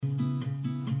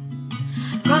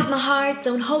Cross my heart,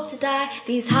 don't hope to die.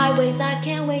 These highways I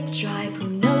can't wait to drive. Who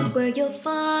knows where you'll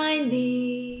find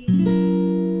me?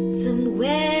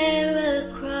 Somewhere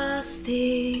across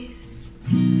these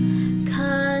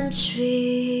countries.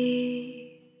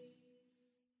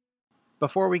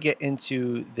 Before we get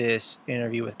into this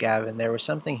interview with Gavin, there was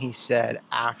something he said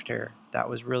after that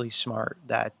was really smart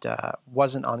that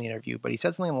wasn't on the interview, but he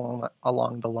said something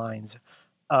along the lines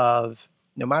of,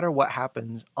 no matter what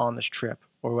happens on this trip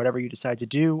or whatever you decide to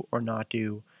do or not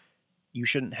do, you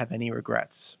shouldn't have any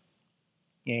regrets.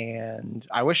 And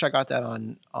I wish I got that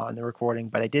on the recording,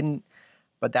 but I didn't.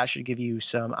 But that should give you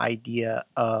some idea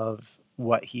of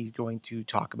what he's going to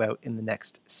talk about in the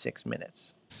next 6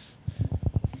 minutes.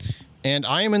 And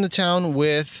I am in the town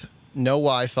with no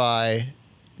Wi-Fi,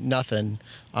 nothing.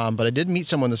 But I did meet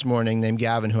someone this morning named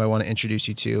Gavin, who I want to introduce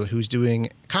you to, who's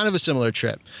doing kind of a similar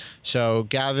trip. So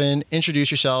Gavin, introduce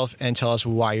yourself and tell us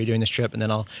why you're doing this trip, and then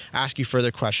I'll ask you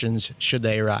further questions should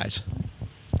they arise.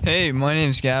 Hey, my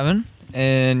name's Gavin,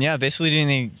 and yeah, basically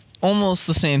doing almost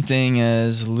the same thing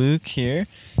as Luke here.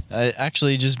 I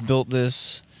actually just built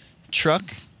this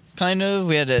truck, kind of.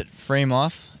 We had it frame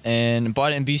off and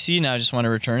bought it in BC. Now I just want to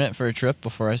return it for a trip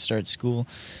before I start school.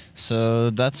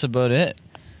 So that's about it.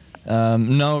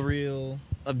 No real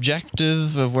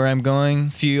objective of where I'm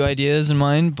going. Few ideas in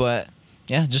mind, but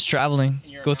yeah, just traveling.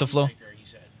 Go with the flow. Biker, you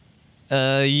said.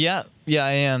 Yeah,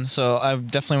 I am. So I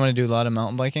definitely want to do a lot of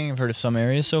mountain biking. I've heard of some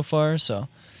areas so far. So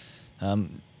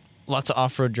lots of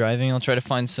off-road driving. I'll try to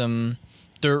find some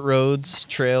dirt roads,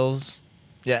 trails,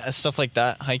 stuff like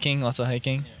that. Hiking, lots of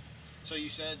hiking. Yeah. So you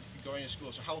said you're going to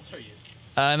school. So how old are you?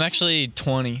 I'm actually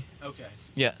 20. Okay.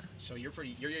 Yeah. So you're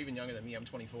even younger than me. I'm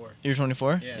 24. You're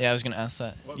 24? Yeah. Yeah, I was going to ask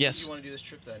that. What yes. made you want to do this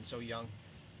trip then, so young?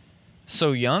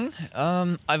 So young?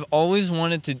 I've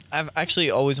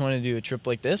actually always wanted to do a trip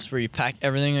like this where you pack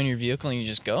everything on your vehicle and you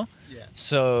just go. Yeah.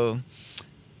 So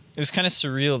it was kind of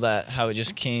surreal how it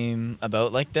just came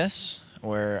about like this,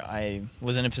 where I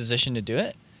was in a position to do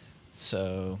it.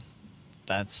 So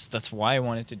that's why I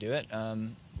wanted to do it.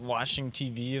 Watching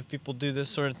TV of people do this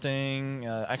sort of thing.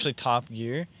 Actually, Top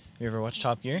Gear. You ever watch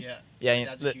Top Gear? Yeah. Yeah.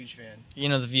 That's a huge fan. You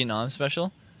know the Vietnam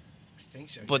special? I think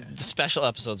so. But yeah. the special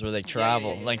episodes where they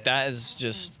travel, yeah. that is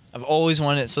just, I've always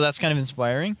wanted it. So that's kind of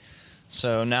inspiring.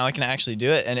 So now I can actually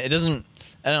do it. And it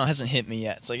hasn't hit me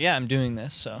yet. It's like, yeah, I'm doing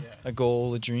this. So a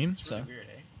goal, a dream. It's really weird,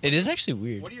 eh? It is actually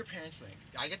weird. What do your parents think?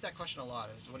 I get that question a lot.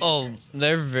 What do your parents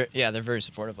think? They're very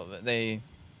supportive of it.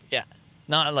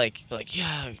 Not like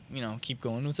keep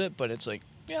going with it, but it's like,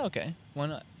 yeah, okay, why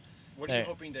not? What are you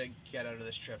hoping to get out of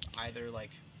this trip, either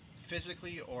like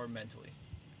physically or mentally?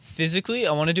 Physically,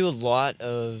 I want to do a lot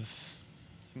of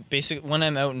when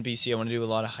I'm out in BC, I want to do a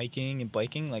lot of hiking and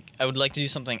biking. Like, I would like to do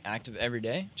something active every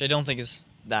day, which I don't think is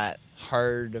that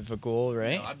hard of a goal,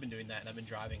 right? No, I've been doing that, and I've been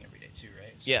driving every day too,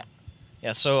 right? So.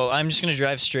 Yeah. So I'm just gonna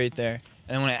drive straight there,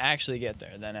 and then when I actually get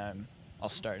there, then I'll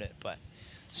start it. But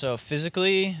so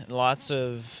physically, lots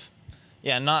of,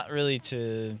 not really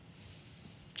to,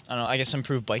 I don't know, I guess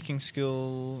improve biking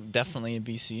skill, definitely in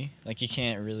BC. Like, you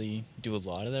can't really do a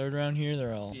lot of that around here.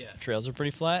 Trails are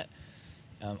pretty flat.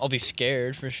 I'll be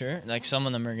scared for sure. Like, some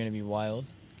of them are going to be wild,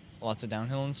 lots of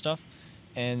downhill and stuff.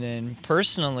 And then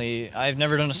personally, I've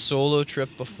never done a solo trip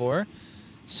before,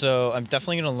 so I'm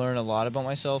definitely going to learn a lot about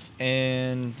myself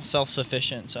and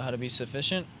self-sufficient. So how to be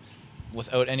sufficient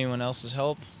without anyone else's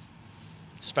help,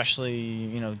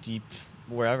 especially, deep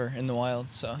wherever in the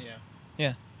wild. So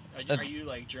yeah. Are you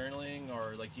like journaling,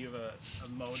 or like do you have a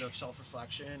mode of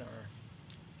self-reflection, or?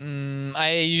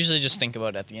 I usually just think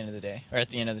about it at the end of the day or at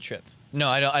the end of the trip. No,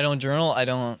 I don't journal.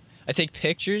 I take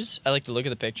pictures. I like to look at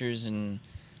the pictures and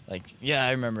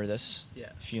I remember this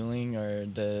feeling or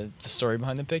the story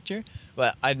behind the picture.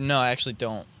 But I actually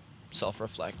don't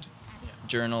self-reflect,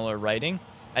 journal or writing.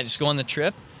 I just go on the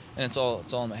trip and it's all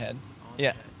in my head.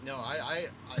 Yeah. No, I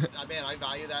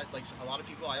value that. Like, a lot of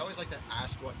people, I always like to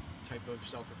ask what type of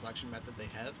self-reflection method they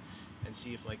have and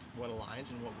see if what aligns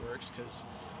and what works, because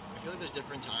I feel like there's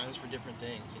different times for different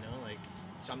things, like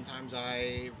sometimes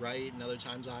I write and other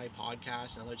times I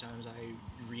podcast and other times I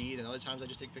read and other times I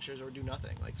just take pictures or do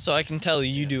nothing. So I can tell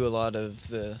you do a lot of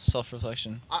the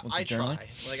self-reflection. I try.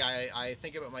 I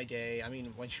think about my day. I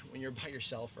mean, when you're by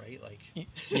yourself, right?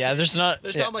 There's not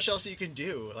much else that you can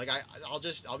do.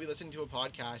 I'll be listening to a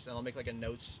podcast and I'll make a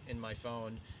notes in my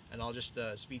phone and I'll just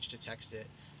speech to text it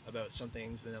about some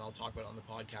things, and then I'll talk about it on the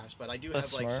podcast. But I do have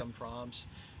smart. some prompts.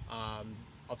 I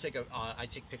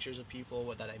take pictures of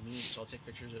people that I meet, so I'll take a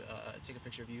picture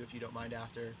of you if you don't mind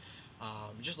after.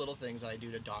 Just little things that I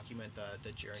do to document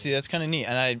the journey. See, that's kind of neat,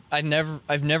 and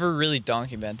I've never really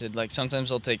documented. Like,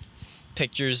 sometimes I'll take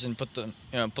pictures and put them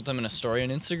in a story on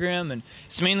Instagram, and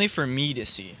it's mainly for me to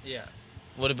see. Yeah.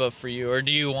 What about for you, or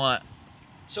do you want?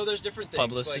 So there's different things.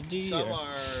 Publicity, Like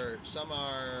or? some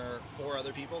are for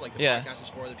other people. Like the Yeah. podcast is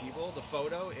for other people. The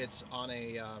photo, it's on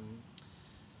a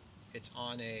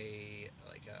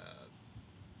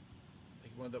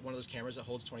one of those cameras that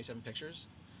holds 27 pictures.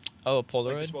 Oh, a Like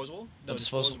Polaroid. disposable. No,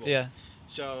 Disposable. Yeah.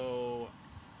 So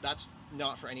that's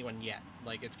not for anyone yet.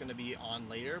 Like it's going to be on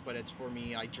later, but it's for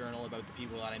me. I journal about the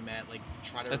people that I met. Like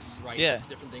try to write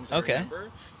different things I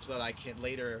remember, so that I can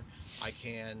later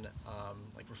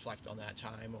like reflect on that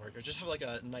time or just have like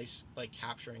a nice like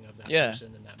capturing of that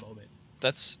person in that moment.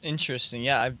 That's interesting.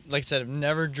 Yeah, like I said, I've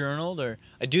never journaled, or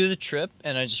I do the trip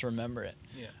and I just remember it.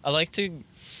 Yeah.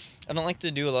 I don't like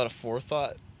to do a lot of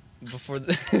forethought before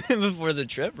the before the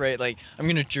trip, right? Like I'm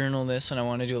gonna journal this and I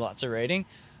want to do lots of writing.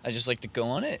 I just like to go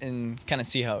on it and kind of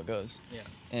see how it goes. Yeah.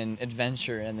 And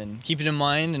adventure, and then keep it in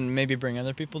mind, and maybe bring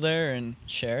other people there and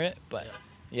share it. But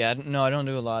I don't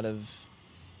do a lot of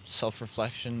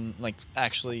self-reflection, like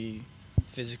actually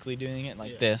physically doing it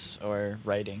like this or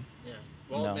writing. Yeah.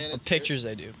 Well, man, pictures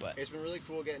I do, but it's been really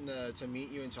cool getting to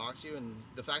meet you and talk to you, and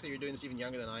the fact that you're doing this even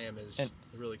younger than I am is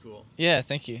really cool. Yeah,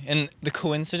 thank you. And the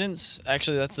coincidence,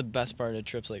 actually, that's the best part of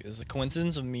trips like this, the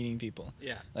coincidence of meeting people.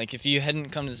 Yeah. Like, if you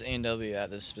hadn't come to this A&W at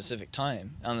this specific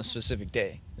time, on this specific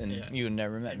day, then you would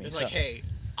never met me. It's like, hey,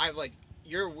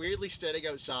 you're weirdly standing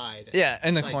outside. Yeah,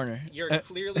 in the like, corner. You're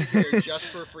clearly here just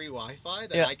for free Wi-Fi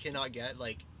that I cannot get,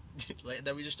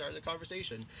 then we just started the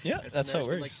conversation. Yeah, that's how it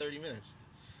works. Like 30 minutes.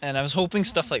 And I was hoping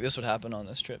stuff like this would happen on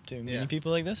this trip too, meeting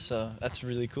people like this. So that's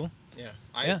really cool. Yeah,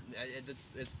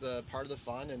 it's the part of the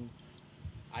fun, and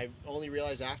I only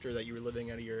realized after that you were living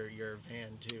out of your van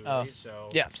too, right? So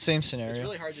yeah, same scenario. It's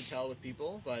really hard to tell with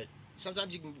people, but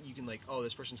sometimes you can like, oh,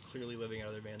 this person's clearly living out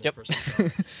of their van. This person's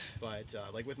not.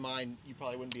 But like with mine, you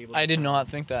probably wouldn't be able to. I did not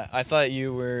think that. I thought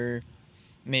you were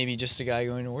maybe just a guy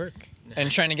going to work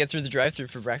and trying to get through the drive-thru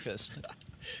for breakfast.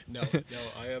 No,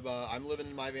 I'm living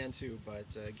in my van too. But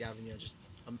Gavin, just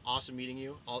awesome meeting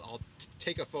you. I'll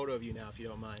take a photo of you now if you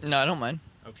don't mind. No, I don't mind.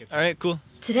 Okay. All right, cool.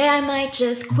 Today I might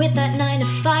just quit that 9 to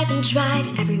 5 and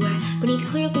drive everywhere beneath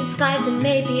clear blue skies, and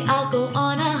maybe I'll go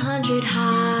on 100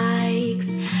 hikes.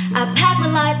 I pack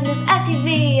my life in this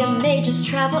SUV, I may just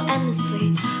travel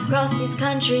endlessly across these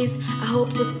countries. I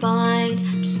hope to find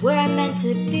just where I'm meant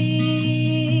to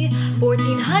be.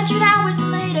 1,400 hours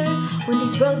later, when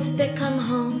these roads have become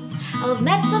home, I'll have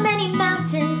met so many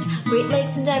mountains, Great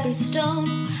Lakes and every stone.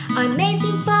 I may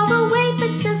seem far away,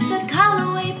 but just a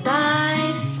call away by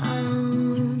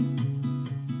phone.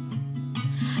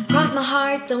 Cross my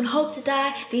heart, don't hope to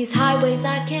die. These highways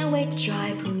I can't wait to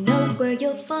drive. Who knows where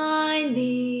you'll find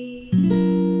me?